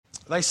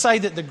They say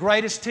that the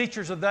greatest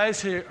teachers are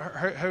those who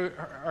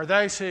are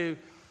those who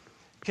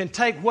can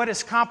take what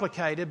is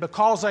complicated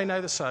because they know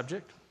the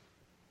subject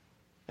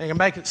and can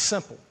make it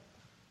simple.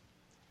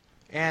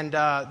 And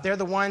they're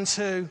the ones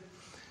who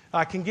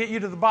can get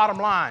you to the bottom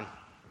line.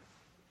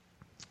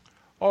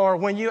 Or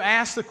when you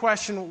ask the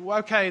question,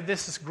 okay,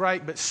 this is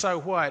great, but so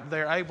what?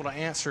 They're able to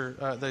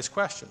answer those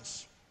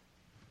questions.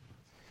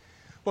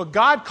 Well,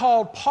 God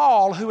called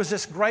Paul, who was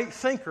this great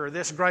thinker,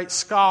 this great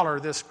scholar,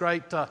 this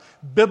great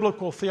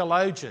biblical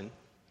theologian,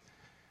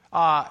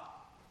 to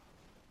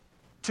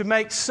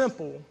make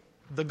simple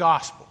the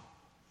gospel.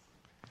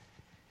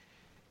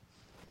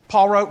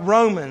 Paul wrote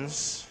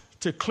Romans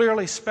to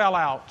clearly spell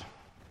out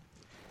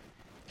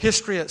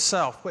history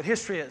itself, what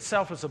history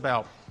itself is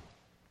about.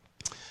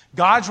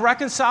 God's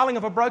reconciling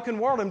of a broken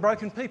world and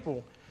broken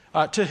people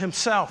to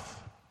himself.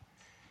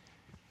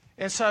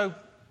 And so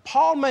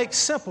Paul makes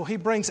simple. He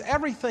brings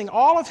everything,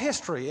 all of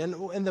history, and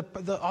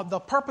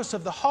the purpose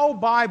of the whole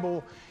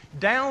Bible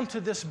down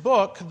to this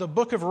book, the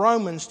book of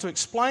Romans, to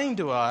explain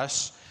to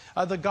us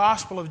the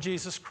gospel of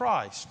Jesus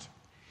Christ.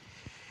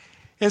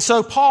 And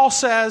so Paul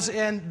says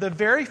in the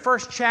very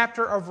first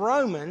chapter of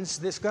Romans,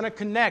 that's going to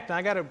connect, and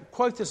I got to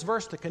quote this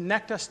verse to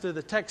connect us to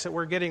the text that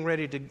we're getting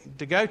ready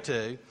to go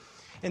to.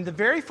 In the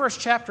very first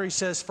chapter, he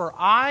says, "For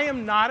I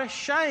am not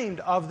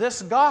ashamed of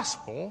this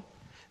gospel,"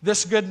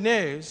 this good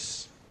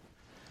news,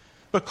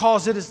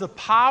 "because it is the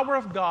power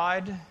of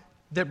God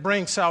that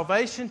brings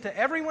salvation to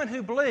everyone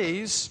who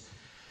believes,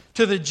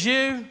 to the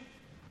Jew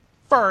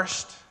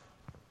first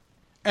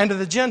and to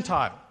the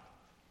Gentile.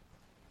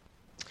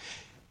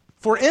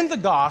 For in the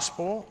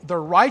gospel, the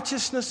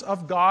righteousness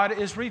of God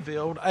is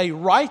revealed, a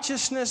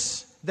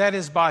righteousness that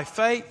is by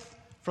faith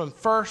from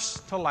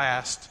first to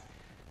last,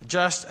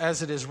 just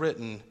as it is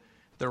written,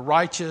 the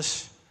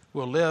righteous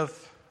will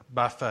live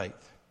by faith."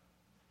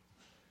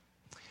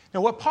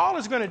 Now, what Paul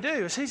is going to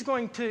do is he's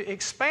going to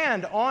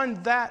expand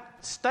on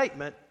that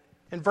statement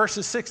in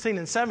verses 16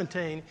 and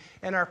 17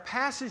 in our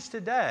passage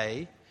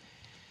today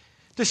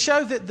to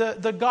show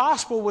that the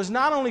gospel was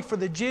not only for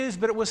the Jews,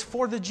 but it was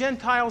for the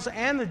Gentiles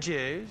and the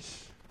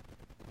Jews.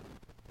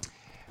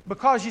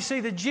 Because, you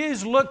see, the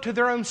Jews looked to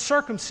their own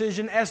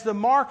circumcision as the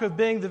mark of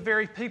being the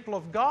very people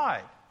of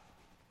God.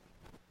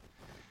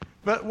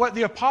 But what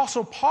the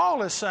Apostle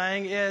Paul is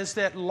saying is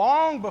that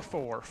long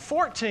before,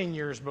 14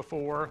 years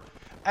before,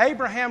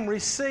 Abraham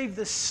received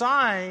the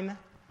sign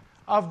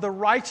of the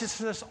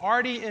righteousness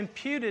already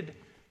imputed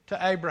to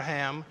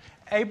Abraham.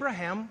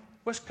 Abraham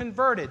was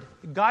converted.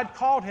 God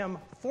called him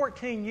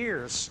 14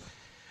 years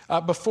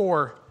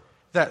before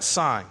that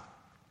sign.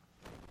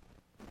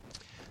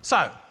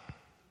 So,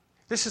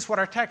 this is what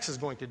our text is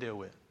going to deal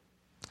with.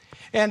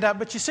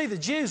 But you see, the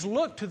Jews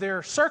looked to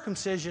their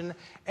circumcision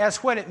as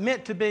what it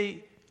meant to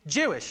be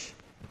Jewish,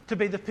 to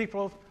be the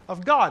people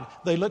of God.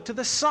 They looked to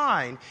the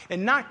sign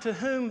and not to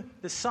whom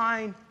the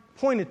sign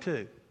pointed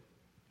to.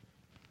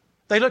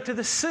 They looked to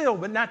the seal,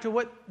 but not to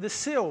what the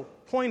seal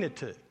pointed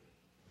to.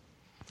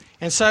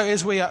 And so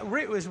as we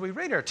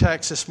read our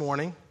text this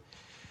morning,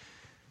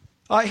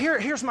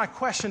 here's my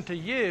question to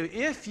you.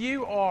 If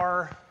you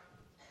are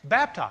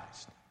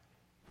baptized,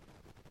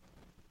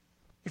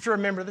 if you're a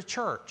member of the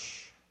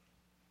church,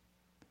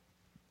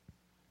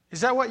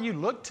 is that what you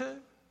look to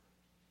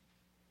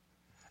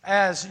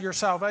as your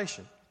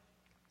salvation?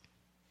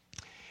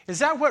 Is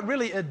that what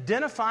really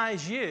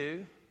identifies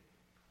you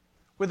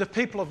with the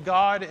people of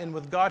God and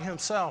with God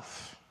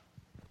Himself?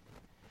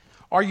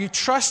 Are you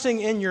trusting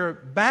in your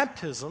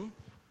baptism?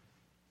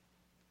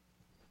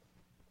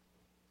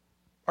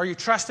 Are you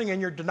trusting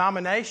in your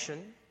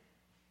denomination?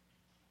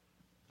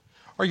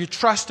 Are you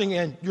trusting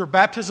in your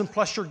baptism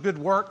plus your good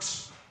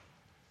works?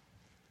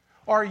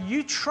 Are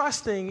you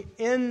trusting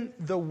in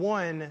the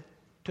one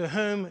to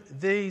whom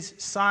these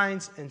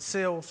signs and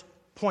seals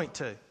point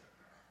to?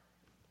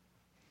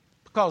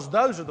 Because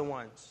those are the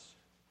ones,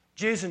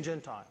 Jews and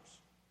Gentiles,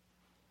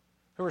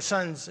 who are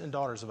sons and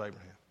daughters of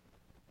Abraham.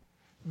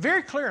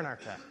 Very clear in our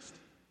text.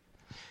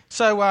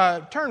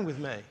 So turn with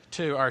me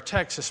to our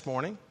text this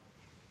morning.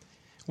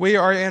 We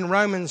are in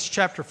Romans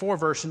chapter 4,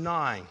 verse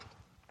 9.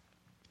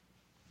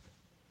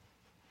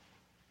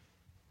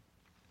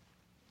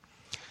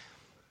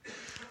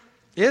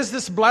 Is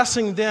this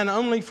blessing then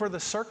only for the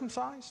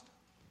circumcised,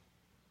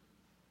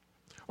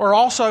 or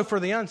also for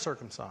the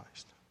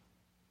uncircumcised?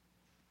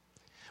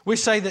 We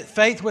say that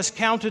faith was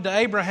counted to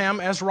Abraham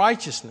as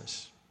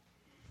righteousness.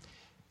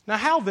 Now,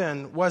 how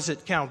then was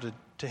it counted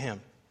to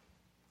him?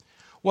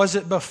 Was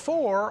it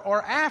before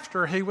or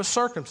after he was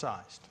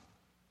circumcised?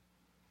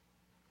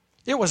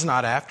 It was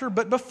not after,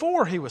 but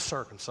before he was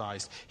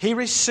circumcised. He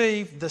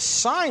received the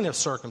sign of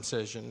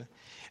circumcision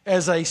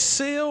as a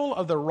seal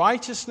of the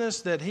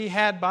righteousness that he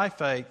had by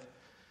faith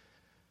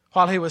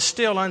while he was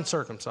still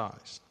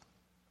uncircumcised.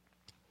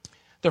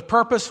 The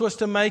purpose was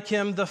to make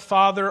him the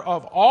father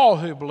of all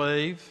who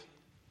believe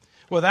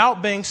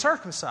without being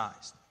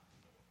circumcised,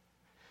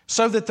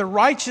 so that the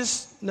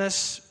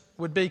righteousness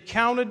would be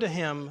counted to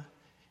him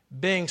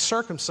being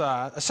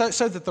circumcised,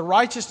 so that the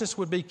righteousness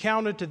would be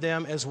counted to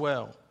them as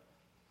well.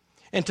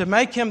 and to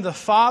make him the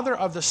father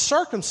of the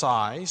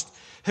circumcised,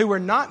 who were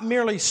not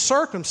merely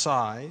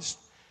circumcised,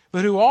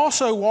 but who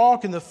also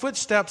walk in the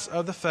footsteps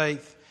of the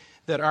faith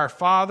that our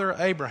father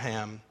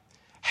Abraham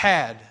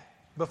had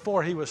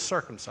before he was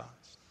circumcised.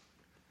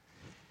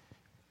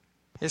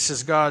 This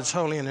is God's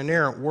holy and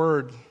inerrant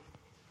word.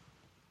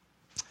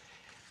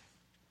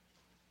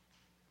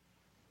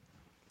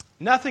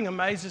 Nothing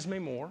amazes me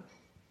more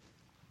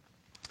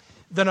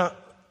than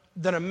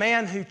a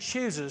man who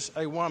chooses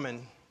a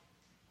woman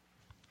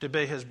to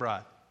be his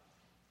bride.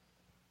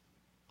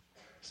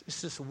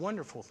 It's just a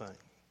wonderful thing.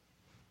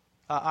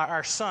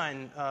 Our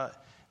son,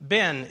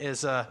 Ben,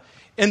 is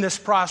in this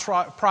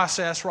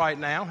process right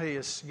now. He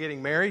is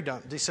getting married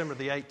on December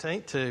the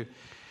 18th to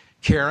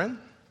Karen.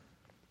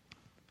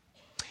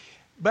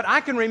 But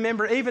I can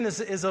remember, even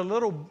as a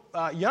little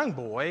young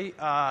boy,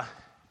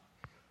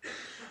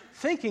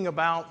 thinking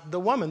about the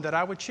woman that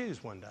I would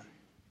choose one day.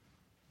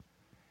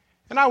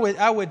 And I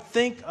would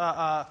think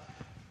of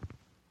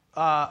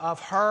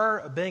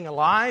her being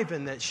alive,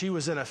 and that she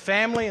was in a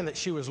family, and that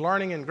she was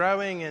learning and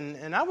growing.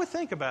 And I would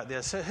think about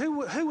this.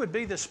 Who would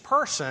be this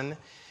person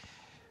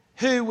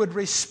who would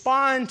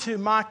respond to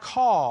my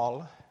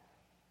call,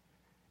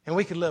 and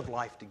we could live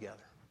life together,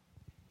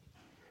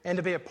 and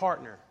to be a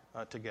partner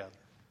together,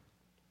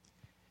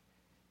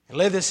 and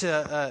live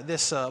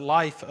this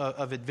life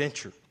of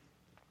adventure?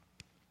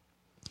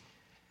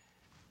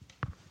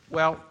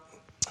 Well,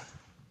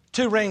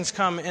 two rings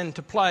come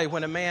into play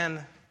when a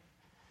man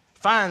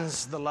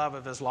finds the love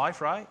of his life,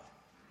 right?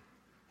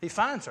 He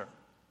finds her.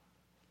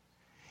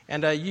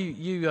 And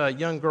you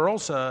young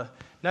girls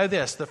know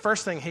this. The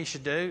first thing he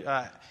should do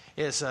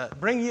is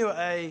bring you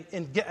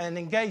an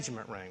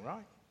engagement ring,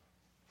 right?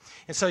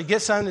 And so he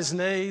gets on his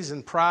knees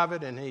in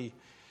private, and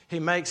he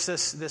makes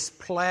this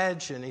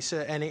pledge, and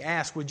he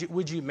asks,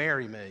 "Would you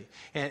marry me?"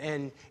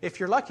 And if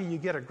you're lucky, you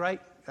get a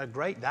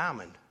great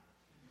diamond.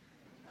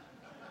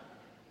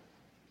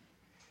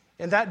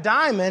 And that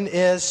diamond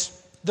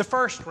is the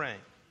first ring.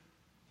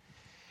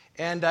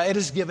 And it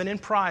is given in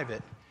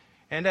private.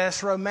 And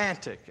that's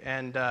romantic.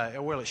 And,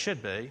 well, it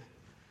should be.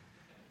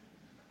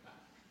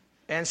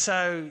 And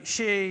so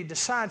she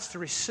decides to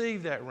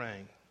receive that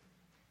ring.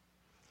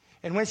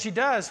 And when she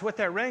does, what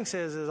that ring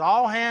says is,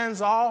 all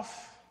hands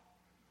off.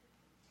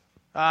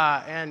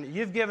 And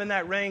you've given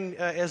that ring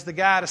as the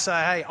guy to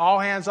say, hey, all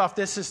hands off.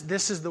 This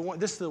is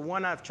the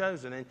one I've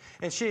chosen.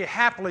 And she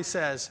happily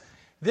says,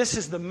 this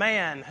is the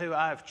man who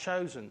I've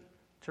chosen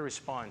to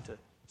respond to.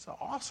 It's an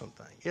awesome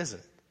thing, isn't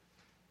it?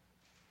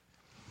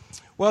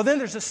 Well, then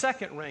there's a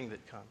second ring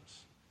that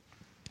comes.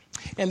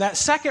 And that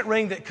second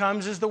ring that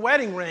comes is the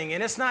wedding ring.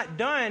 And it's not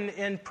done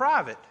in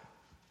private.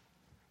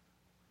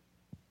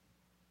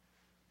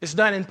 It's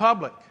done in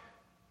public.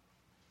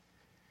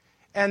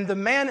 And the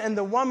man and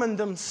the woman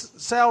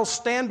themselves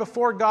stand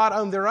before God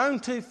on their own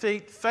 2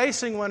 feet,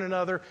 facing one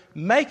another,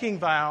 making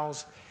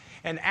vows.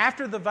 And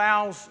after the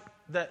vows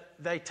that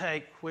they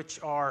take, which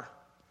are,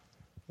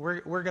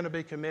 we're going to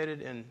be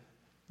committed in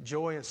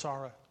joy and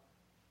sorrow,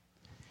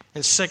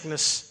 in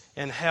sickness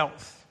and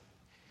health,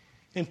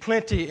 in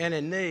plenty and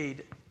in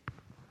need.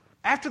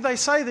 After they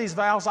say these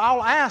vows,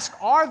 I'll ask,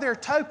 are there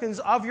tokens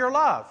of your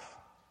love?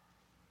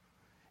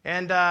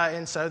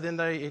 And so then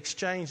they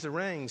exchange the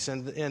rings,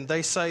 and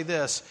they say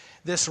this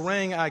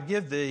ring I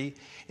give thee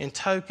in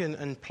token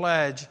and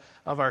pledge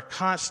of our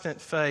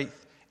constant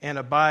faith and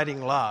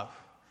abiding love.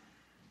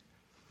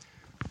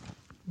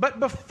 But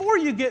before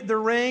you get the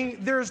ring,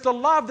 there's the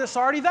love that's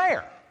already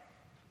there.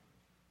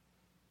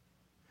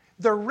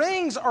 The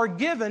rings are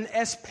given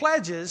as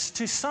pledges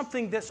to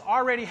something that's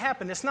already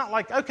happened. It's not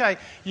like, okay,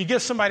 you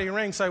give somebody a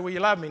ring and say, will you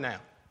love me now?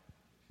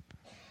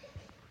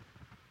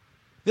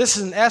 This,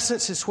 in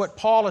essence, is what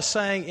Paul is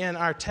saying in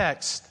our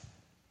text.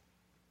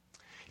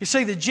 You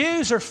see, the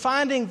Jews are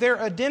finding their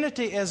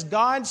identity as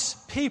God's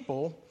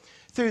people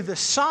through the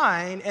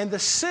sign and the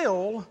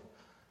seal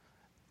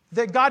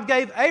that God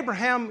gave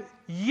Abraham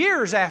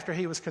years after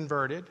he was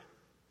converted,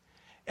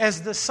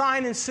 as the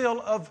sign and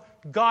seal of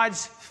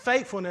God's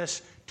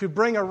faithfulness to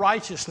bring a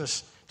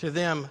righteousness to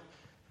them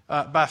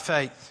by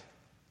faith.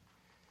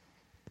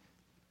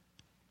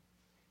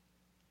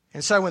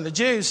 And so when the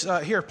Jews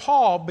hear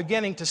Paul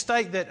beginning to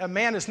state that a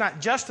man is not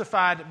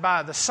justified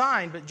by the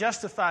sign, but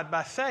justified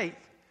by faith,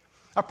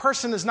 a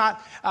person is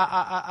not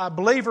a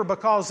believer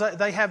because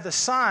they have the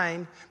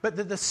sign, but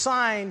that the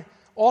sign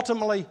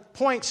ultimately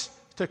points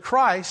to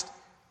Christ.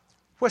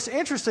 What's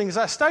interesting is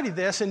I studied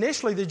this.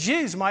 Initially, the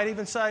Jews might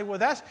even say, well,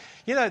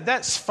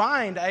 that's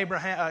fine,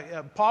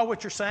 Abraham, Paul,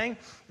 what you're saying,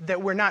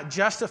 that we're not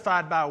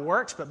justified by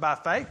works, but by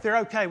faith. They're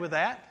okay with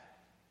that.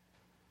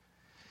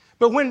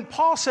 But when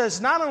Paul says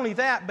not only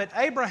that, but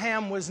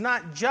Abraham was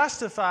not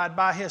justified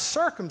by his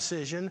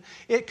circumcision,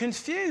 it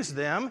confused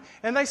them.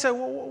 And they say,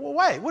 well,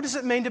 wait, what does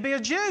it mean to be a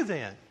Jew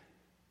then?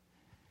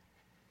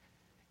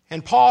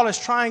 And Paul is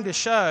trying to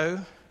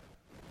show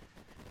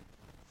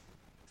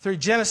through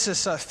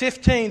Genesis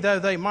 15, though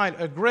they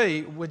might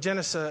agree with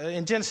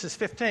in Genesis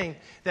 15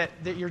 that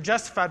you're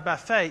justified by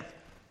faith,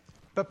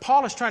 But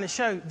Paul is trying to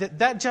show that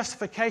that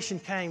justification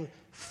came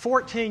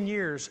 14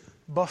 years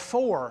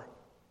before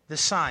the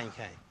sign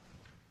came.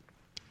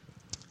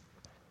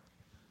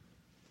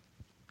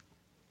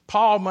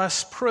 Paul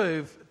must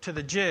prove to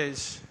the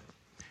Jews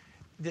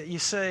that, you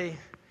see,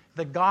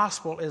 the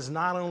gospel is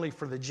not only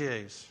for the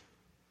Jews.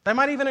 They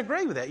might even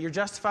agree with that. You're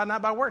justified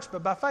not by works,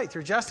 but by faith.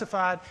 You're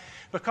justified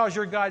because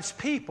you're God's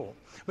people.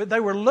 But they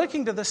were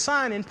looking to the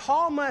sign, and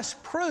Paul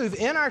must prove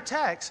in our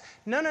text,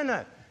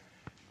 no.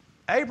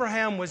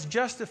 Abraham was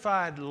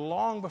justified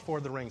long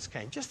before the rings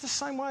came. Just the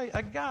same way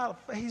a guy,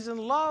 he's in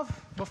love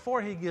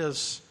before he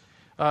gives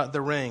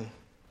the ring.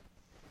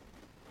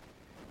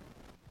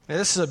 Now,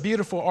 this is a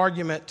beautiful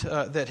argument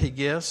that he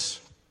gives.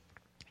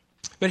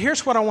 But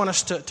here's what I want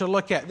us to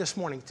look at this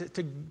morning,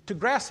 to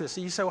grasp this.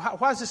 You say, well,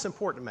 why is this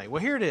important to me?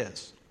 Well, here it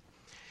is.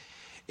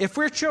 If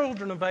we're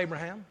children of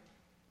Abraham,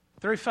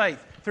 through faith,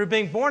 through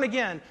being born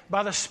again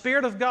by the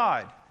Spirit of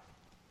God,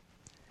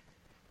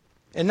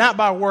 and not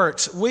by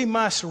works, we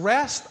must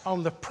rest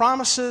on the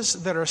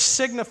promises that are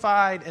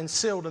signified and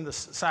sealed in the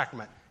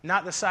sacrament,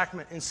 not the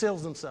sacrament and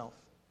seals themselves.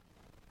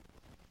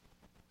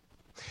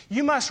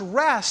 You must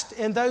rest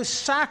in those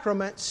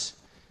sacraments,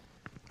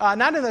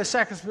 not in those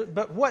sacraments,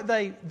 but what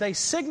they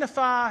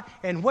signify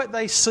and what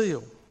they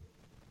seal.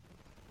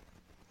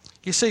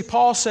 You see,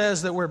 Paul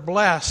says that we're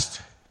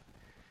blessed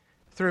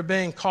through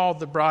being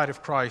called the bride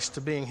of Christ,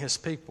 to being His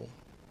people.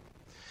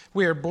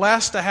 We are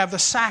blessed to have the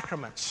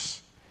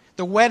sacraments,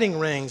 the wedding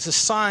rings, the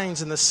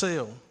signs, and the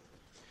seal.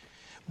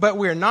 But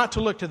we are not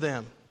to look to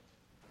them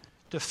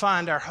to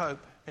find our hope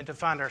and to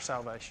find our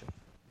salvation.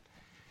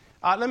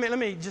 Let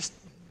me just,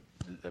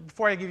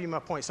 before I give you my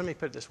points, let me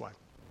put it this way.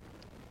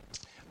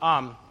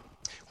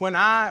 When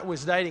I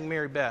was dating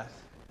Mary Beth,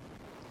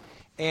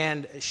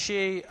 and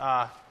she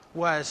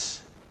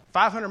was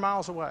 500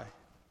 miles away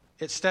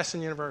at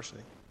Stetson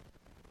University,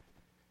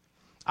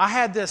 I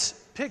had this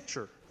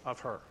picture of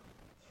her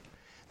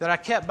that I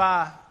kept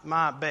by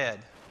my bed.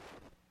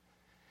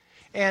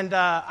 And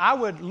I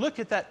would look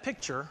at that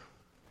picture,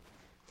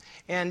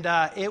 and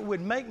it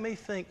would make me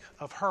think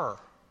of her.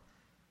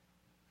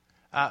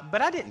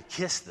 But I didn't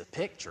kiss the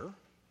picture.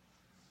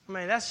 I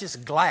mean, that's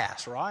just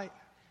glass, right?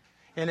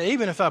 And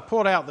even if I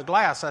pulled out the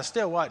glass, I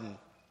still wasn't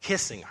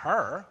kissing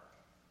her.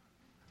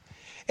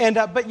 And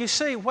but you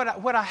see,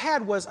 what I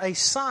had was a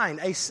sign,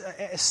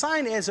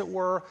 as it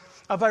were,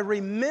 of a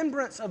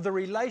remembrance of the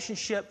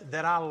relationship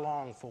that I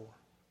long for,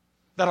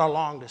 that I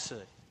long to see.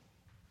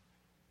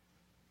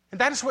 And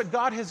that is what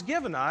God has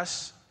given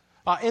us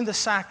in the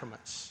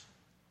sacraments.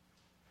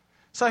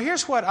 So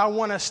here's what I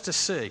want us to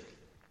see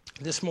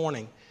this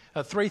morning.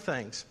 3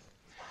 things.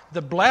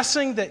 The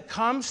blessing that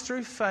comes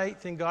through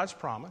faith in God's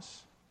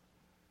promise.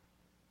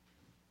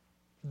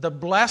 The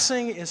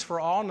blessing is for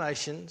all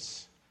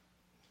nations.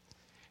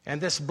 And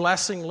this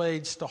blessing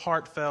leads to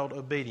heartfelt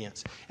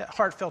obedience.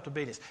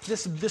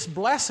 This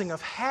blessing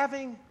of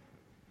having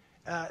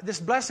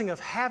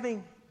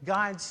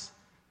God's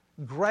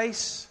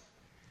grace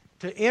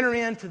to enter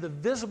into the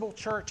visible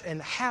church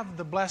and have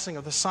the blessing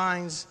of the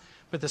signs,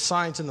 but the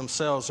signs in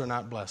themselves are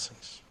not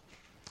blessings.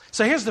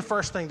 So here's the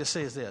first thing to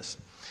see is this.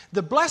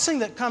 The blessing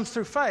that comes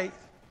through faith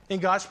in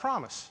God's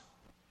promise.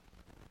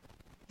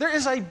 There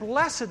is a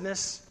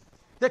blessedness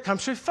that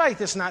comes through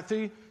faith. It's not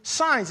through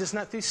signs. It's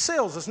not through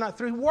seals. It's not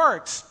through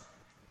works.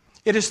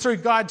 It is through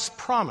God's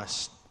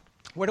promise.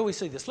 Where do we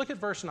see this? Look at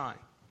verse 9.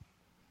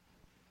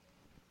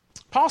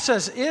 Paul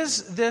says,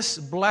 is this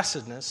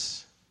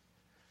blessedness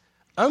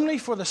only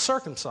for the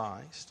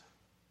circumcised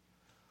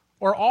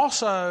or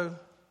also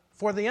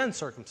for the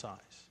uncircumcised?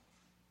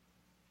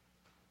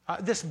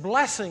 This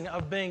blessing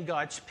of being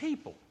God's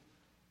people.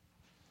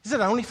 Is it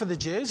only for the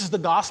Jews? Is the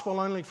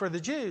gospel only for the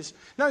Jews?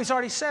 No, he's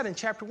already said in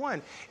chapter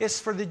 1, it's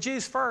for the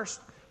Jews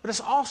first, but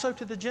it's also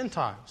to the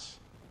Gentiles.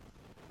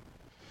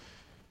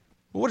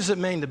 What does it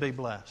mean to be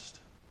blessed?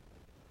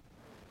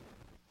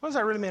 What does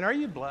that really mean? Are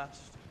you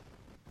blessed?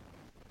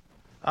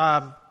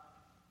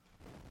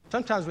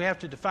 Sometimes we have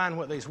to define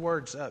what these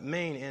words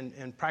mean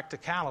in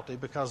practicality,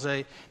 because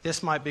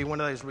this might be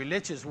one of those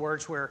religious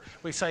words where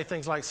we say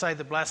things like, say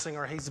the blessing,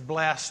 or he's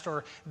blessed,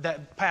 or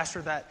that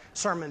pastor, that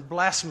sermon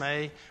blessed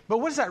me. But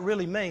what does that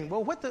really mean?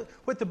 Well, what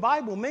the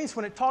Bible means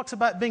when it talks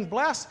about being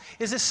blessed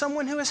is it's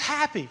someone who is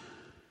happy.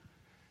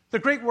 The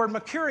Greek word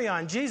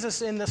makarion,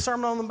 Jesus in the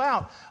Sermon on the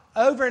Mount,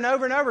 over and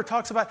over and over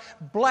talks about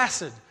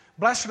blessed.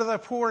 Blessed are the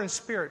poor in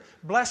spirit.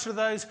 Blessed are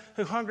those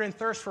who hunger and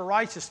thirst for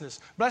righteousness.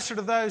 Blessed are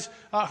those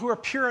who are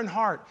pure in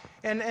heart.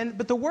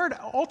 But the word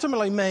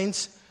ultimately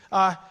means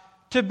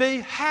to be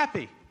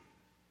happy.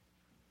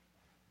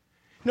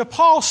 Now,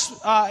 Paul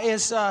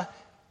is,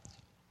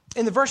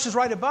 in the verses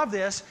right above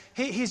this,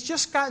 he's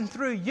just gotten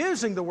through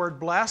using the word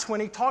blessed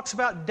when he talks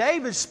about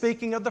David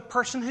speaking of the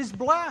person who's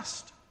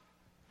blessed.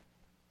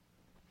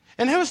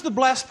 And who's the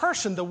blessed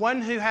person? The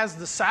one who has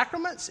the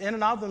sacraments in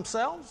and of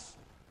themselves?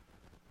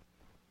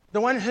 The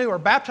one who are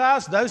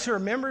baptized, those who are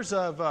members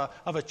of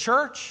a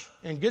church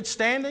in good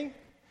standing?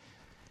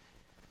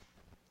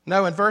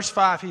 No, in verse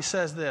 5 he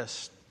says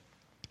this.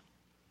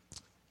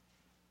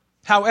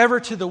 However,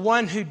 to the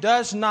one who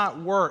does not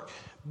work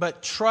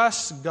but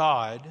trusts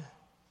God,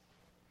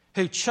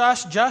 who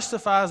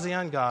justifies the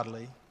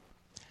ungodly,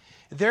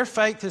 their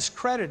faith is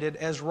credited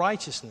as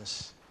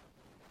righteousness.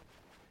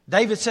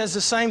 David says the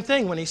same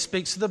thing when he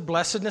speaks of the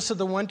blessedness of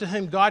the one to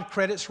whom God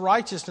credits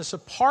righteousness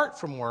apart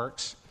from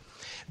works.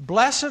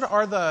 Blessed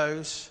are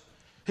those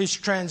whose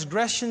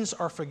transgressions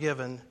are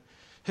forgiven,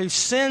 whose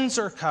sins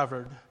are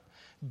covered.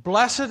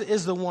 Blessed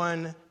is the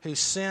one whose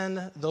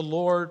sin the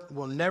Lord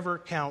will never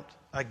count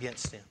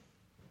against him.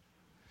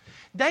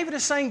 David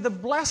is saying the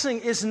blessing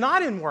is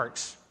not in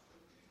works.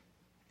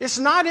 It's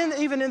not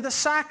even in the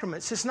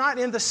sacraments. It's not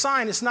in the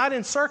sign. It's not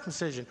in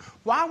circumcision.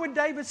 Why would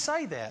David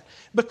say that?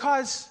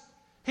 Because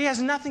he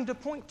has nothing to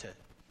point to.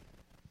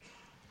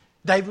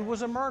 David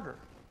was a murderer.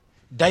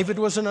 David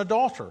was an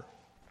adulterer.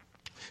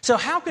 So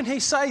how can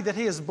he say that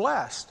he is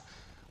blessed?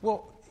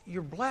 Well,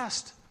 you're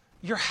blessed.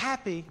 You're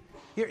happy.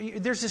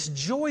 There's this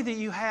joy that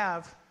you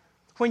have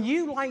when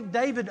you, like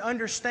David,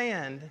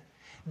 understand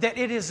that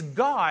it is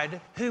God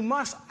who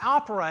must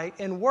operate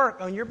and work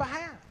on your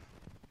behalf.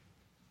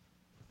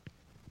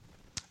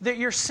 That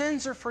your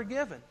sins are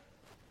forgiven.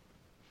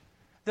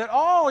 That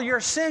all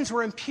your sins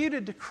were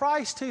imputed to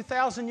Christ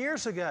 2,000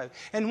 years ago.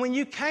 And when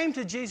you came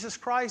to Jesus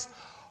Christ,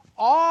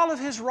 all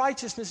of His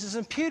righteousness is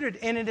imputed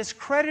and it is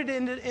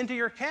credited into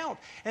your account.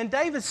 And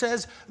David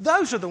says,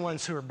 those are the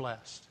ones who are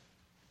blessed.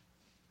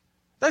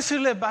 Those who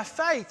live by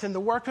faith in the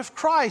work of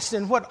Christ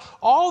and what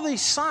all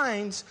these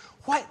signs,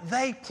 what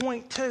they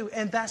point to,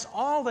 and that's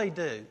all they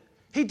do.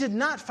 He did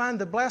not find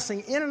the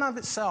blessing in and of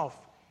itself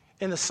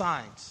in the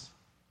signs,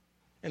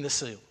 in the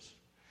seals.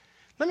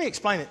 Let me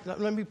explain it.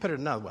 Let me put it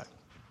another way.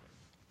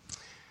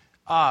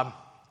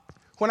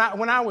 When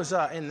I was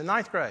in the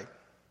 9th grade,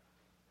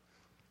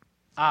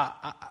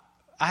 I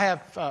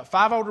have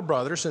 5 older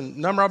brothers, and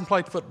a number of them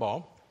played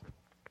football,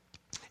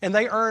 and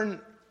they earned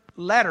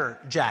letter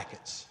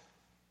jackets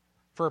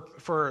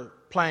for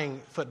playing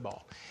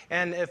football.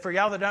 And for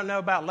y'all that don't know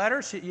about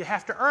letters, you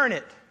have to earn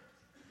it.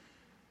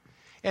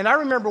 And I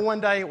remember one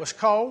day it was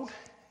cold,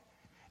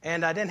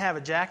 and I didn't have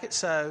a jacket,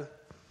 so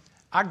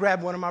I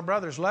grabbed one of my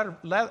brother's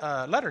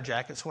letter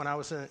jackets when I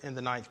was in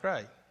the 9th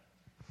grade.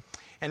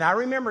 And I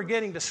remember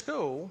getting to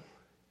school,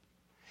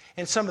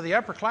 and some of the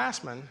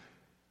upperclassmen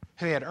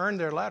who had earned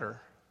their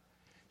letter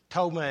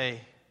told me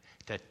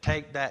to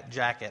take that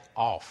jacket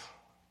off,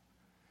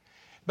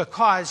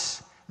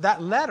 because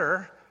that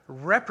letter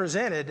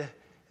represented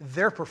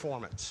their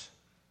performance.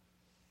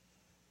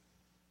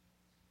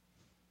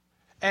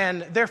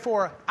 And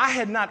therefore, I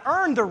had not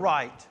earned the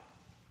right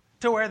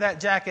to wear that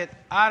jacket.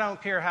 I don't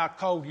care how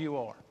cold you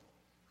are.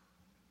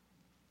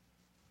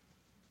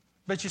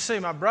 But you see,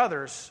 my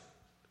brothers,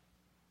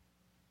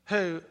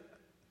 who,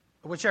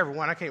 whichever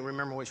one, I can't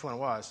remember which one it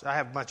was. I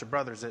have a bunch of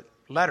brothers that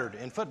lettered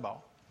in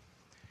football.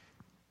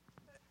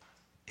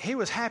 He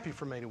was happy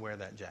for me to wear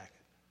that jacket.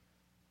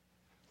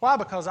 Why?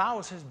 Because I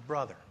was his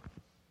brother.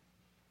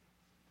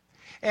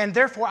 And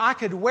therefore, I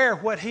could wear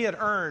what he had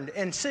earned.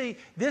 And see,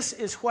 this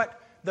is what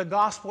the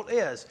gospel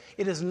is.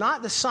 It is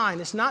not the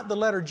sign, it's not the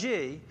letter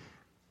G,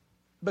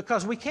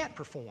 because we can't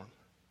perform.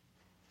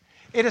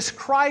 It is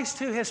Christ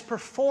who has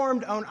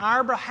performed on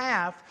our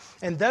behalf,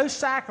 and those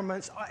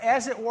sacraments,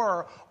 as it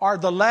were, are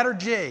the letter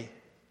G.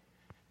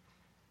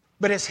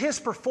 But it's His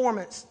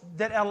performance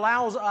that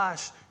allows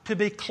us to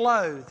be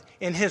clothed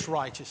in His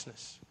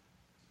righteousness.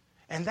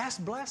 And that's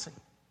blessing,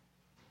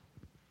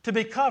 to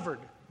be covered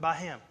by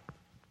Him.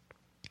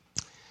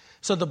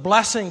 So the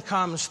blessing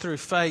comes through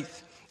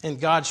faith in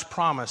God's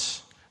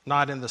promise,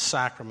 not in the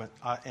sacrament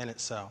in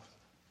itself.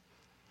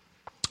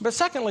 But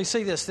secondly,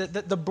 see this,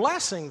 that the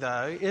blessing,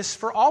 though, is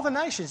for all the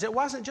nations. It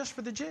wasn't just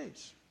for the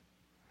Jews.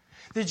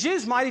 The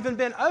Jews might even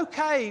been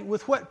okay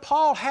with what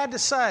Paul had to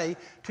say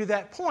to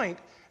that point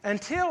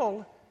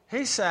until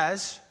he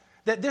says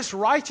that this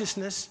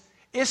righteousness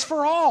is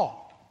for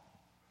all.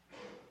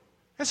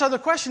 And so the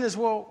question is,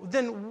 well,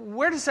 then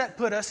where does that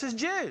put us as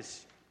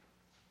Jews?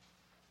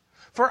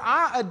 For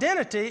our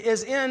identity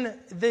is in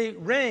the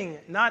ring,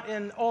 not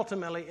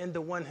ultimately in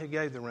the one who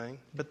gave the ring,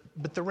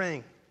 but the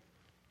ring.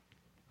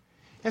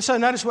 And so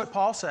notice what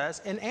Paul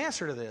says in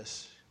answer to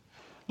this.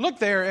 Look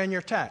there in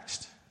your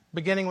text,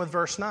 beginning with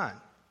verse 9.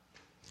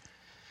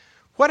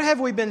 What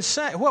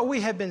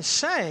we have been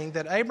saying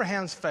that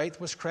Abraham's faith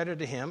was credited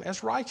to him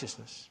as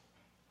righteousness.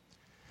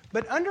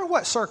 But under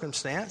what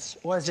circumstance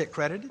was it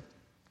credited?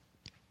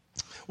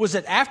 Was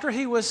it after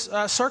he was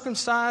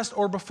circumcised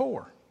or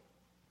before?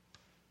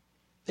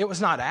 It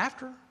was not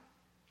after,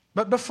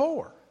 but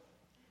before.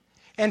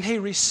 And he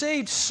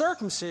received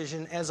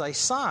circumcision as a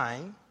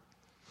sign,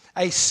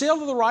 a seal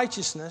of the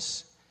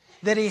righteousness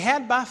that he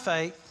had by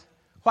faith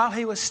while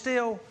he was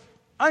still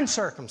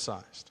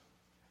uncircumcised,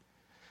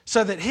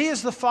 so that he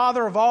is the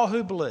father of all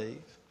who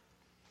believe,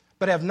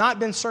 but have not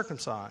been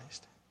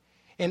circumcised,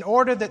 in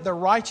order that the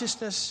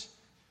righteousness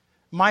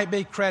might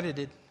be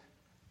credited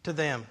to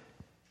them.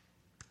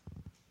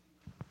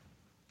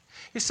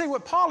 You see,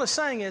 what Paul is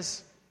saying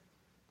is,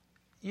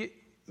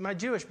 my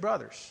Jewish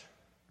brothers,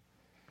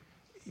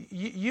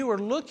 you are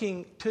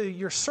looking to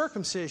your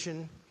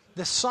circumcision,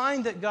 the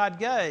sign that God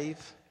gave,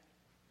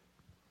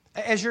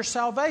 as your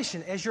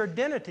salvation, as your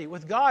identity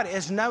with God,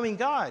 as knowing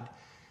God.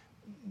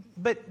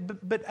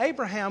 But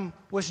Abraham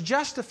was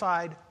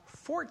justified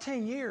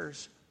 14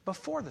 years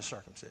before the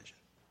circumcision.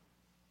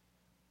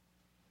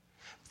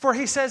 For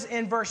he says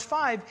in verse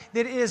 5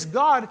 that it is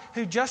God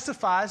who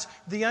justifies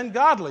the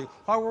ungodly,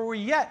 while we were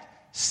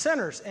yet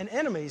sinners and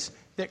enemies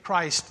that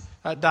Christ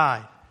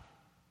died.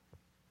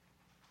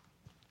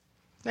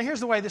 Now here's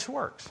the way this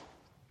works.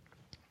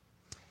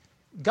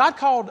 God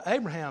called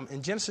Abraham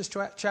in Genesis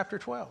chapter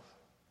 12.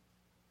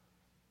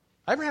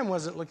 Abraham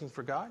wasn't looking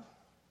for God.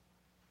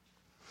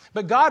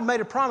 But God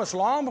made a promise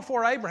long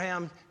before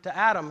Abraham to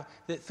Adam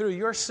that through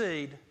your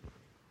seed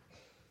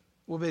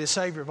will be the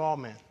Savior of all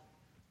men.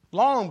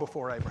 Long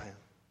before Abraham.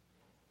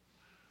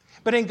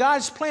 But in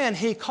God's plan,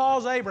 He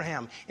calls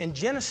Abraham in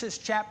Genesis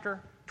chapter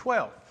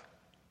 12.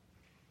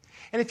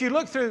 And if you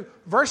look through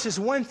verses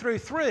 1 through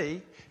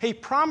 3, He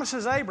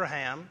promises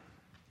Abraham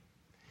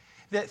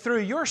that through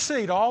your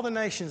seed all the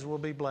nations will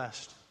be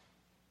blessed.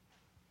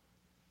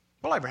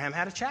 Well, Abraham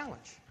had a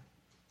challenge.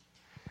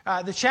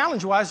 The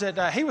challenge was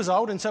that he was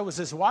old, and so was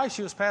his wife.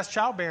 She was past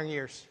childbearing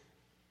years.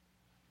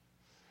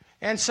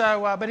 And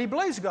so, but he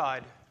believes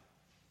God.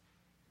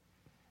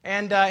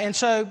 And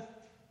so,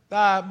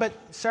 but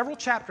several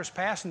chapters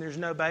pass, and there's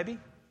no baby.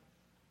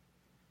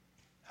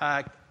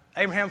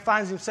 Abraham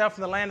finds himself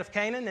in the land of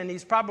Canaan, and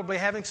he's probably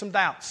having some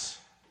doubts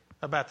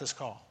about this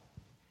call.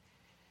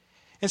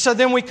 And so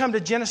then we come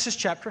to Genesis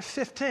chapter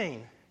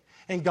 15,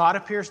 and God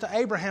appears to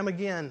Abraham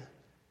again.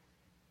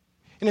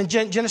 And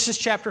in Genesis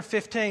chapter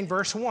 15,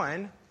 verse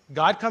 1,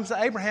 God comes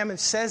to Abraham and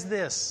says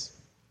this.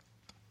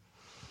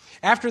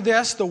 After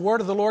this, the word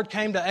of the Lord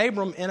came to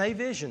Abram in a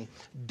vision.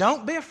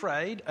 Don't be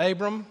afraid,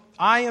 Abram.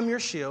 I am your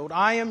shield.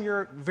 I am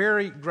your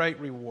very great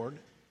reward.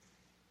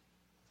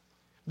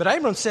 But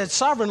Abram said,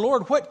 Sovereign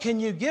Lord, what can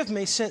you give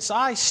me since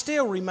I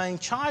still remain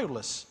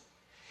childless?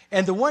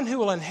 And the one who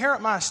will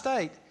inherit my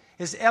estate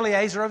is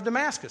Eliezer of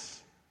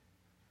Damascus.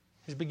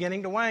 He's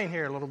beginning to wane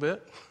here a little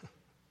bit.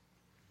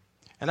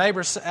 And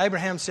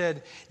Abraham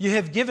said, You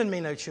have given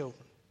me no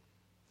children.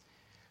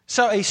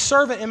 So a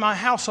servant in my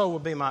household will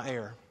be my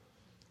heir.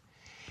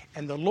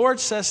 And the Lord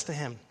says to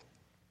him,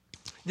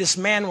 This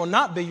man will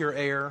not be your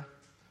heir,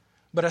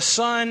 but a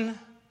son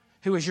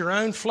who is your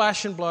own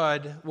flesh and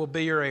blood will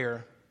be your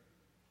heir.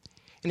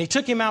 And he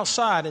took him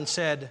outside and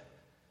said,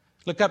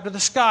 Look up to the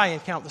sky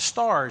and count the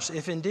stars,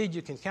 if indeed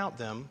you can count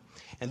them.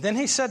 And then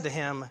he said to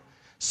him,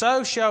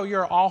 So shall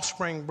your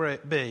offspring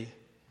be.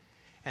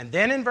 And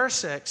then in verse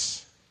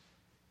 6,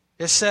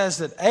 it says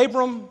that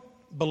Abram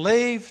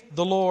believed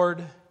the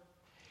Lord,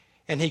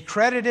 and He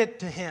credited it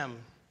to him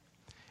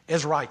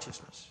as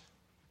righteousness.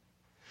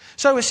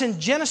 So it's in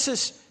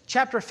Genesis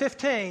chapter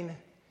 15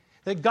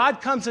 that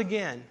God comes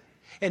again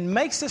and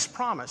makes this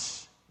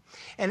promise.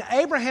 And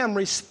Abraham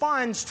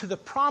responds to the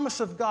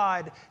promise of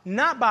God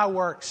not by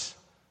works,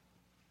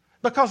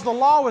 because the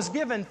law was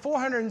given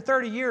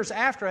 430 years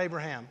after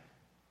Abraham.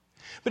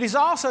 But he's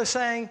also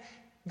saying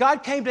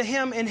God came to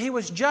him and he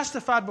was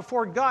justified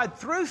before God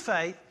through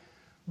faith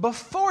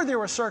before there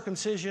was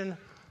circumcision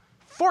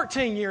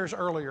 14 years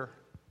earlier.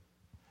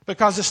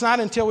 Because it's not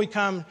until we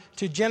come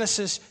to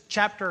Genesis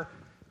chapter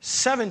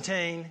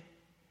 17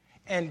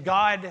 and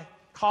God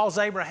calls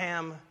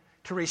Abraham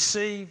to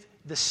receive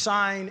the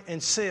sign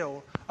and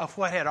seal of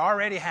what had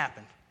already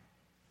happened.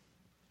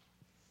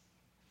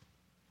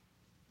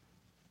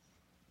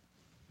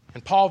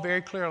 And Paul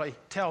very clearly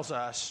tells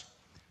us,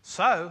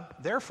 so,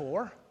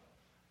 therefore,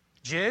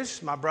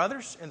 Jews, my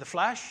brothers in the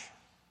flesh,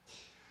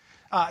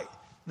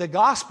 the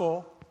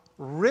gospel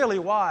really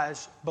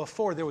was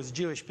before there was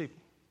Jewish people.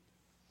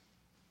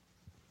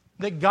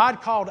 That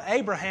God called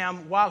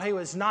Abraham while he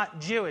was not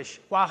Jewish,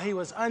 while he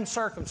was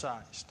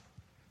uncircumcised.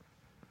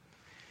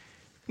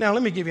 Now,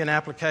 let me give you an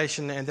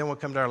application, and then we'll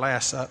come to our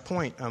last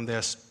point on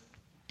this.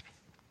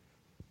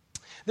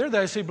 There are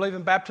those who believe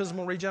in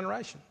baptismal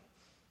regeneration.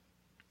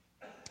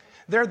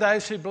 There are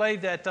those who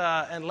believe that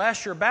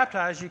unless you're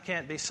baptized, you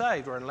can't be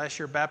saved, or unless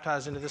you're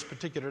baptized into this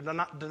particular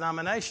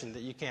denomination,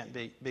 that you can't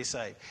be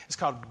saved. It's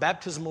called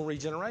baptismal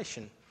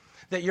regeneration,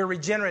 that you're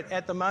regenerate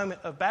at the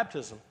moment of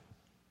baptism.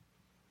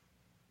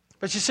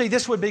 But you see,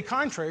 this would be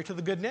contrary to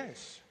the good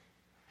news.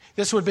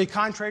 This would be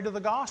contrary to the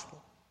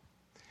gospel.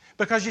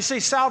 Because you see,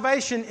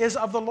 salvation is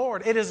of the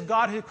Lord. It is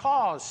God who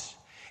calls.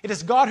 It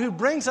is God who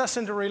brings us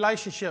into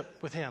relationship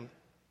with Him.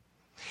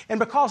 And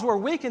because we're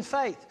weak in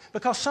faith,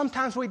 because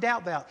sometimes we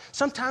doubt that,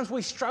 sometimes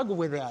we struggle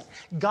with that,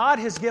 God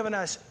has given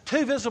us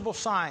two visible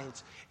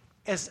signs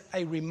as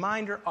a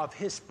reminder of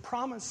His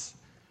promise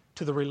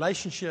to the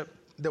relationship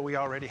that we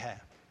already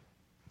have.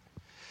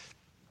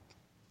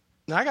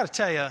 Now, I got to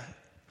tell you,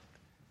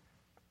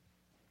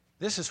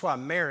 this is why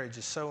marriage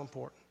is so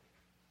important.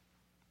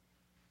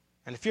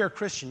 And if you're a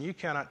Christian, you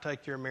cannot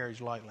take your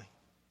marriage lightly.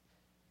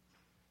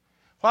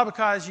 Why?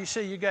 Because you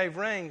see, you gave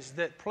rings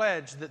that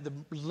pledged that the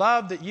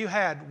love that you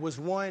had was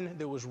one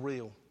that was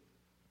real.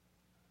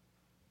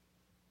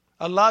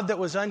 A love that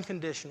was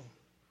unconditional.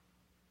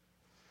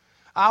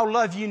 I'll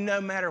love you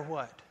no matter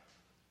what.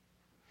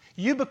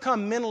 You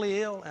become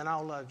mentally ill and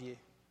I'll love you.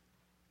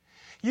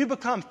 You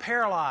become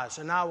paralyzed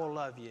and I will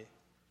love you.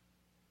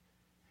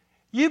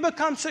 You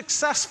become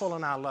successful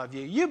and I love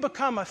you. You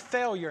become a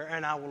failure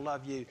and I will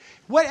love you.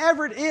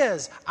 Whatever it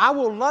is, I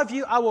will love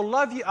you, I will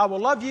love you, I will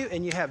love you.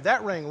 And you have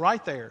that ring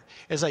right there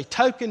as a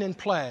token and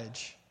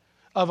pledge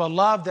of a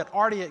love that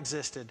already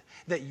existed,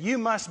 that you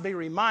must be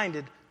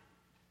reminded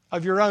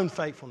of your own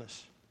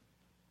faithfulness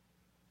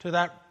to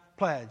that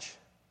pledge.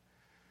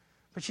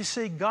 But you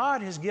see,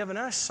 God has given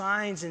us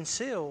signs and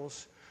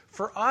seals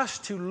for us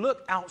to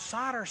look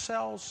outside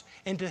ourselves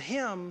and to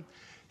Him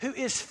who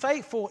is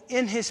faithful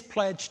in His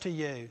pledge to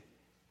you.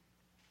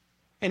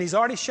 And He's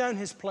already shown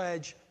His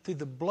pledge through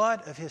the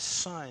blood of His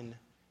Son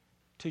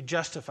to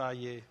justify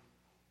you.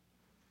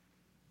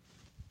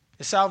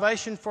 The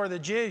salvation for the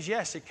Jews,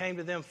 yes, it came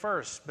to them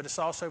first, but it's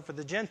also for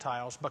the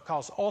Gentiles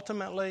because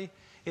ultimately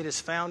it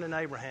is found in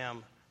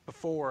Abraham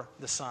before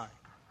the Son.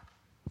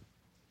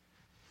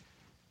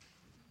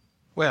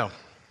 Well,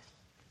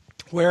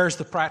 where's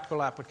the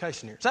practical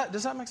application here?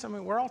 Does that make sense? I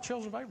mean, we're all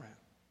children of Abraham.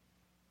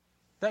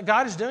 That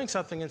God is doing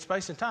something in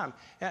space and time.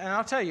 And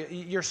I'll tell you,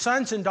 you're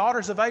sons and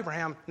daughters of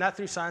Abraham, not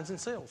through signs and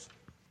seals.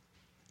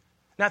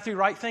 Not through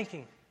right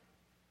thinking,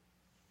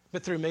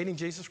 but through meeting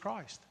Jesus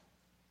Christ.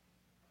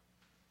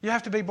 You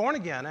have to be born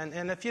again.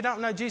 And if you don't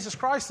know Jesus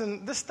Christ,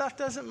 then this stuff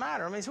doesn't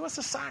matter. I mean, what's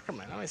a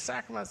sacrament? I mean,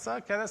 sacrament's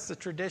okay, that's the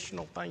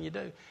traditional thing you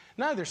do.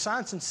 No, there's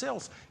signs and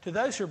seals to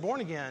those who are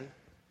born again.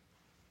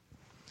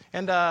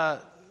 And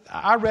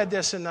I read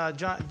this in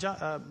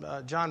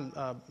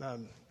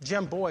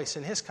Jim Boyce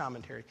in his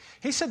commentary.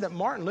 He said that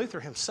Martin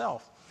Luther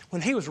himself,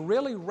 when he was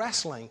really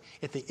wrestling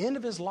at the end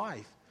of his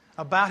life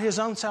about his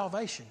own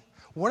salvation,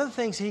 one of the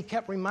things he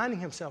kept reminding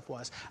himself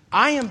was,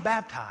 I am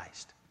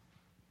baptized.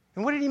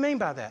 And what did he mean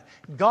by that?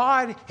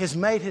 God has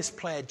made His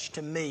pledge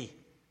to me,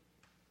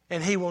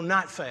 and He will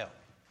not fail.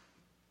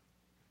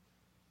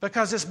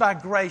 Because it's by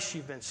grace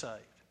you've been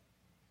saved,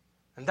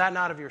 and that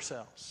not of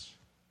yourselves.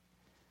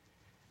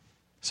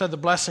 So the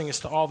blessing is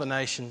to all the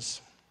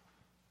nations.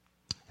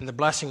 And the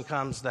blessing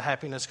comes, the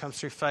happiness comes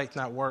through faith,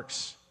 not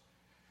works.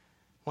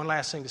 One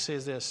last thing to say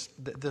is this.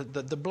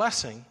 The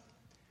blessing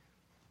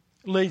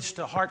leads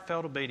to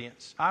heartfelt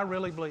obedience. I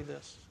really believe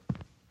this.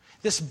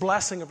 This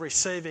blessing of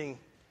receiving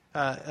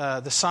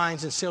the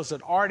signs and seals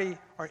that already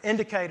are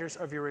indicators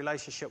of your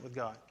relationship with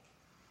God.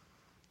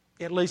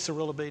 It leads to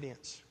real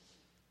obedience.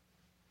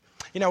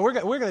 You know, we're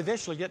going to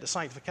eventually get to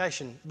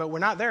sanctification, but we're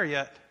not there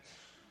yet.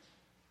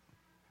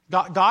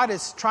 Paul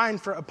is trying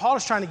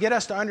to get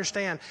us to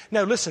understand,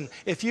 no, listen,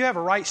 if you have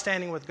a right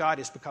standing with God,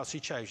 it's because He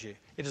chose you.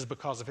 It is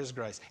because of His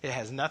grace. It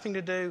has nothing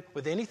to do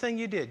with anything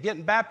you did.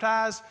 Getting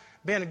baptized,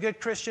 being a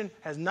good Christian,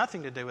 has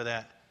nothing to do with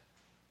that.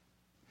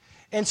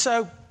 And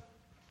so,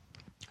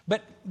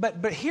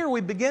 but here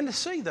we begin to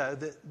see, though,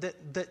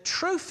 that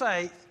true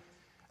faith,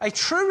 a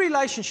true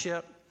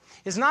relationship,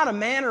 is not a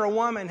man or a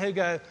woman who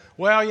go,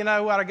 well, you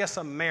know what, I guess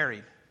I'm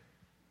married.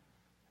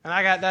 And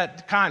I got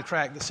that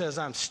contract that says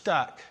I'm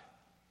stuck.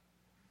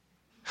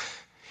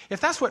 If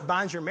that's what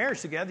binds your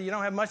marriage together, you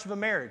don't have much of a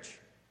marriage.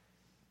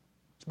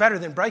 It's better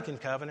than breaking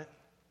covenant.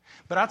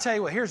 But I'll tell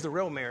you what, here's the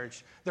real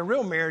marriage. The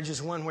real marriage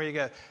is one where you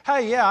go,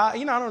 hey, yeah,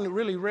 I don't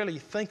really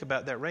think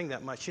about that ring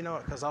that much. You know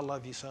what? Because I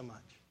love you so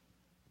much.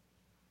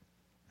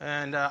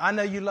 And I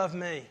know you love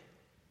me.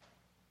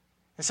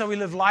 And so we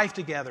live life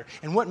together.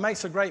 And what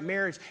makes a great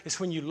marriage is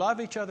when you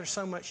love each other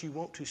so much you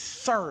want to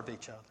serve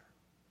each other.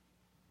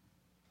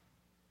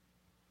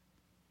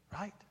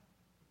 Right?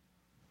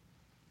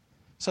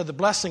 So the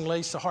blessing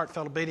leads to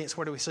heartfelt obedience.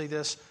 Where do we see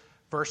this?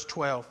 Verse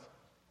 12.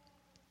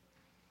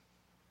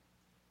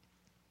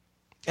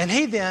 And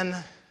he is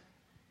then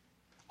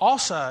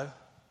also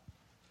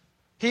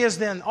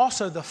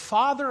the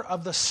father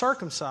of the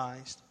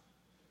circumcised,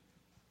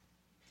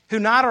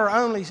 who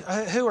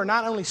are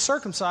not only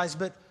circumcised,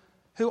 but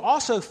who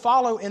also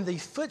follow in the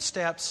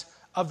footsteps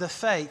of the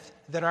faith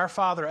that our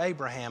father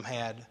Abraham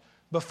had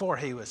before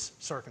he was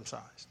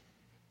circumcised.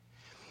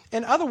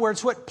 In other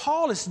words, what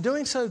Paul is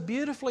doing so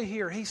beautifully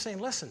here, he's saying,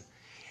 listen,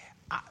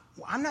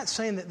 I'm not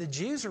saying that the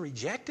Jews are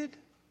rejected.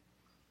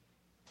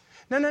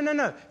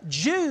 No.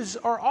 Jews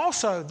are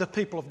also the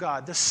people of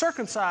God, the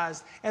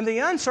circumcised and the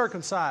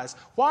uncircumcised.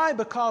 Why?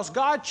 Because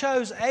God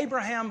chose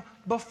Abraham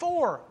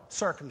before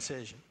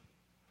circumcision.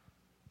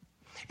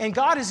 And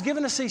God has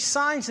given us these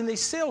signs and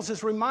these seals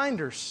as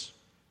reminders.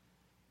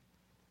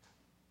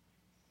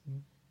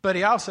 But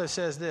He also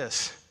says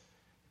this,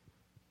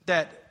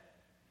 that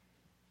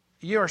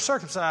you are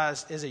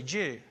circumcised as a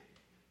Jew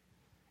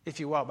if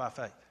you walk by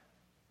faith.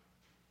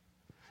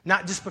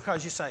 Not just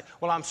because you say,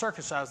 well, I'm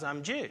circumcised, I'm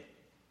a Jew.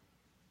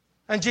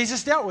 And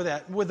Jesus dealt with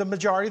that with the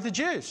majority of the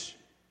Jews.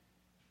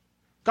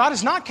 God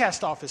has not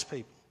cast off His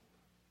people.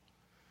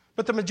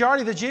 But the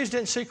majority of the Jews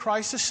didn't see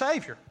Christ as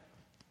Savior.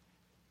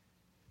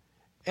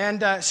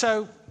 And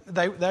so,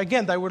 they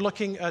were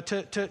looking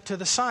to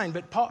the sign.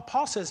 But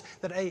Paul says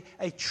that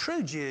a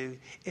true Jew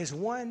is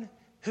one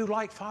who,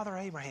 like Father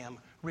Abraham,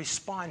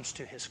 responds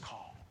to his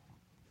call.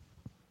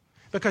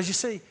 Because you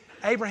see,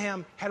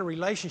 Abraham had a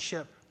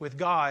relationship with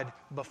God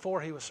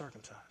before he was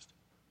circumcised.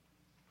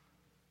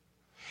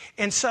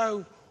 And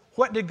so,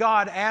 what did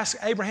God ask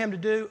Abraham to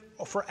do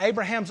for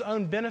Abraham's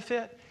own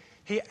benefit?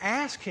 He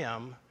asked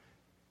him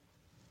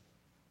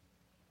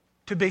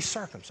to be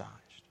circumcised.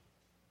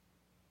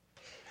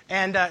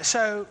 And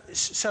so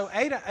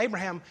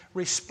Abraham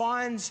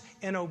responds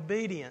in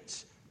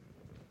obedience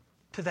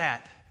to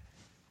that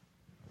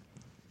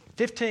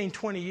 15,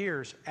 20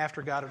 years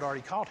after God had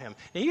already called him.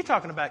 Now, you're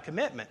talking about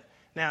commitment.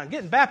 Now,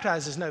 getting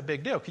baptized is no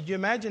big deal. Could you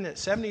imagine at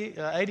 70,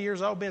 80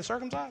 years old being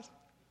circumcised?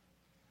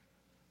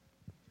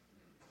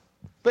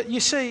 But you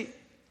see,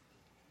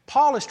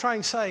 Paul is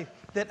trying to say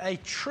that a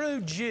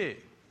true Jew,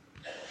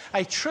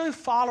 a true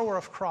follower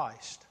of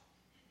Christ,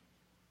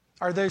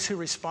 are those who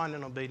respond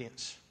in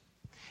obedience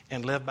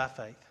and live by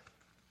faith.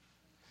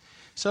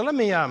 So let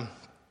me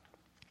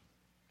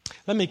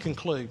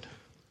conclude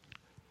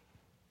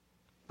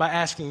by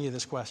asking you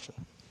this question.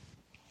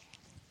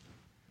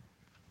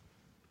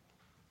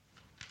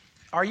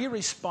 Are you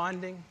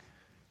responding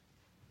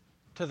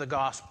to the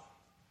gospel?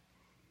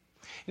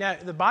 Now,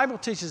 the Bible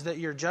teaches that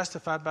you're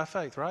justified by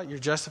faith, right? You're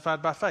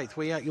justified by faith.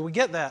 We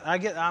get that.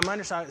 I'm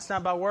understanding. It's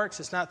not by works.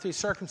 It's not through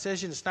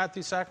circumcision. It's not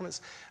through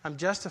sacraments. I'm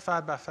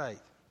justified by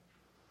faith.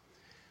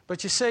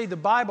 But you see, the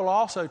Bible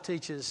also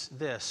teaches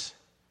this,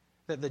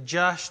 that the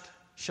just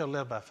shall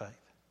live by faith.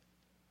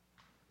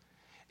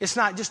 It's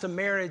not just a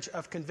marriage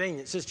of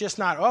convenience. It's just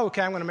not, oh,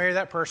 okay, I'm going to marry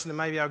that person and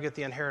maybe I'll get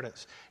the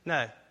inheritance.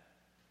 No.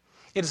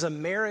 It is a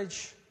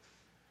marriage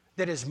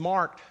that is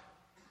marked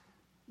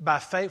by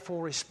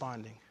faithful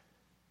responding.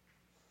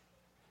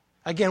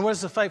 Again, what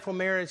is a faithful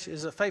marriage?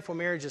 A faithful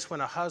marriage is when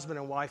a husband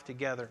and wife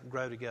together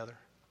grow together.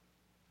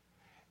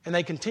 And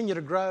they continue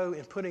to grow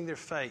in putting their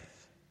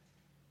faith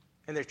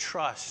and their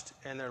trust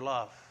and their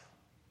love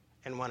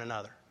in one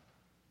another.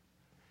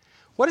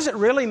 What does it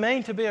really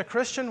mean to be a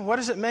Christian? What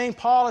does it mean?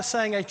 Paul is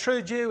saying a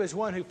true Jew is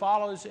one who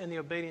follows in the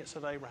obedience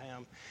of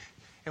Abraham.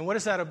 And what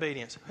is that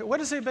obedience?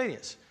 What is the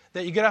obedience?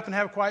 That you get up and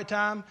have a quiet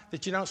time?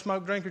 That you don't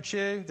smoke, drink, or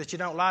chew? That you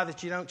don't lie?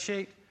 That you don't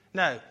cheat?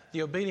 No.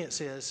 The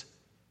obedience is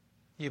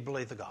you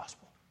believe the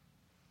gospel.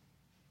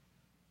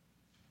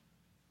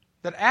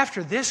 That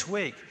after this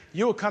week,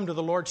 you will come to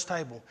the Lord's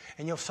table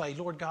and you'll say,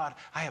 Lord God,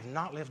 I have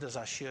not lived as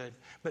I should,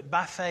 but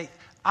by faith,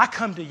 I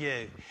come to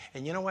you.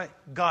 And you know what?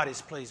 God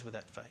is pleased with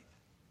that faith.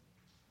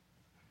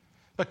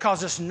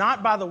 Because it's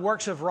not by the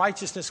works of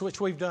righteousness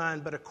which we've done,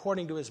 but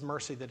according to His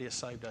mercy that He has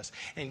saved us.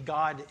 And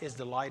God is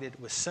delighted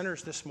with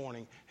sinners this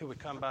morning who would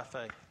come by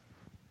faith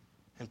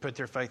and put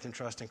their faith and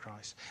trust in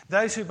Christ.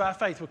 Those who by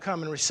faith will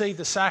come and receive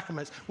the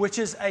sacraments, which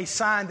is a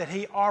sign that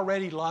He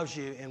already loves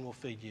you and will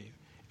feed you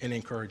and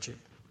encourage you.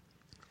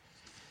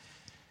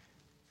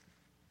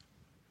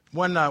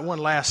 One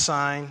last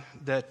sign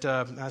that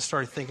I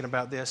started thinking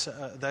about this,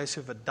 those who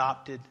have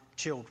adopted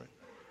children.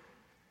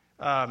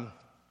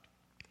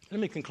 Let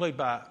me conclude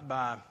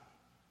by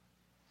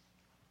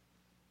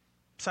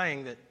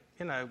saying that,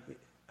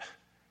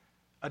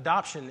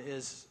 adoption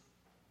is,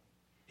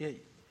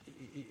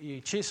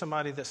 you choose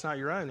somebody that's not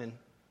your own,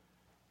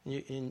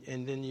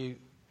 and then you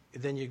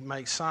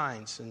make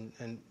signs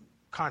and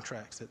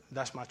contracts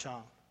that's my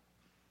child.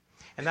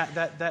 And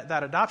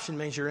that adoption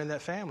means you're in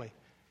that family.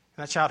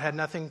 And that child had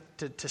nothing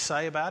to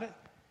say about it.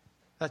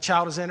 That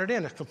child is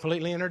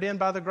completely entered in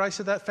by the grace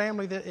of that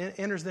family that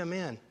enters them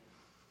in.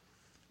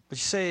 But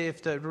you see,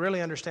 if to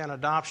really understand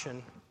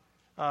adoption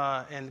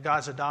and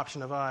God's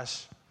adoption of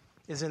us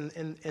is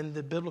in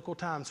the biblical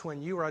times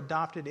when you are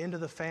adopted into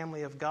the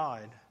family of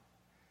God.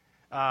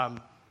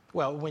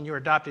 When you're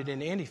adopted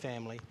into any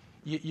family,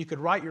 you could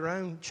write your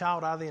own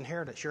child out of the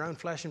inheritance, your own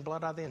flesh and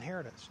blood out of the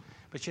inheritance.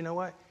 But you know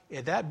what?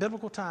 At that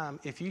biblical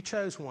time, if you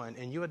chose one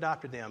and you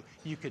adopted them,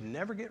 you could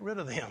never get rid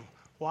of them.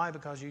 Why?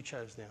 Because you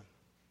chose them.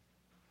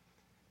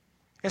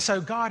 And so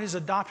God has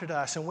adopted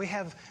us, and we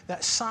have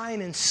that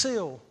sign and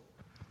seal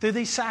through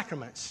these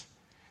sacraments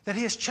that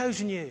He has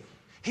chosen you.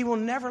 He will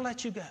never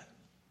let you go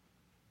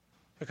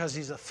because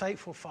He's a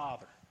faithful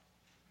Father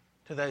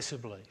to those who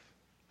believe.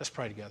 Let's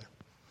pray together.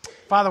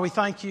 Father, we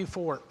thank you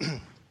for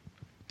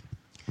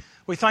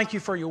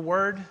your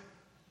word.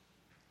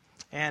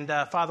 And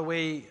Father,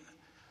 we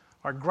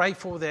are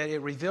grateful that it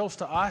reveals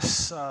to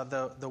us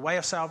the way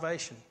of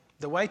salvation,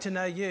 the way to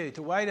know you,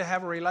 the way to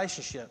have a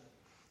relationship,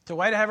 the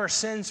way to have our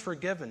sins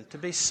forgiven, to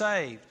be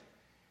saved,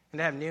 and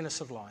to have newness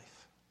of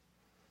life.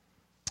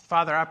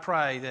 Father, I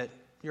pray that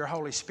your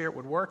Holy Spirit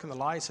would work in the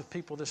lives of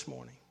people this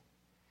morning.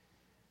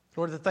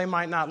 Lord, that they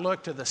might not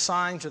look to the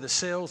signs or the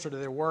seals or to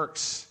their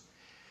works,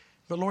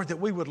 but Lord, that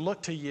we would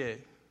look to you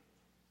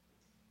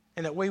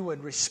and that we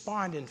would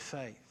respond in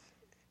faith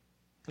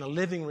in a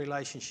living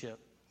relationship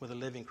with a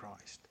living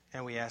Christ.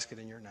 And we ask it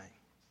in your name.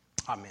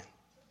 Amen.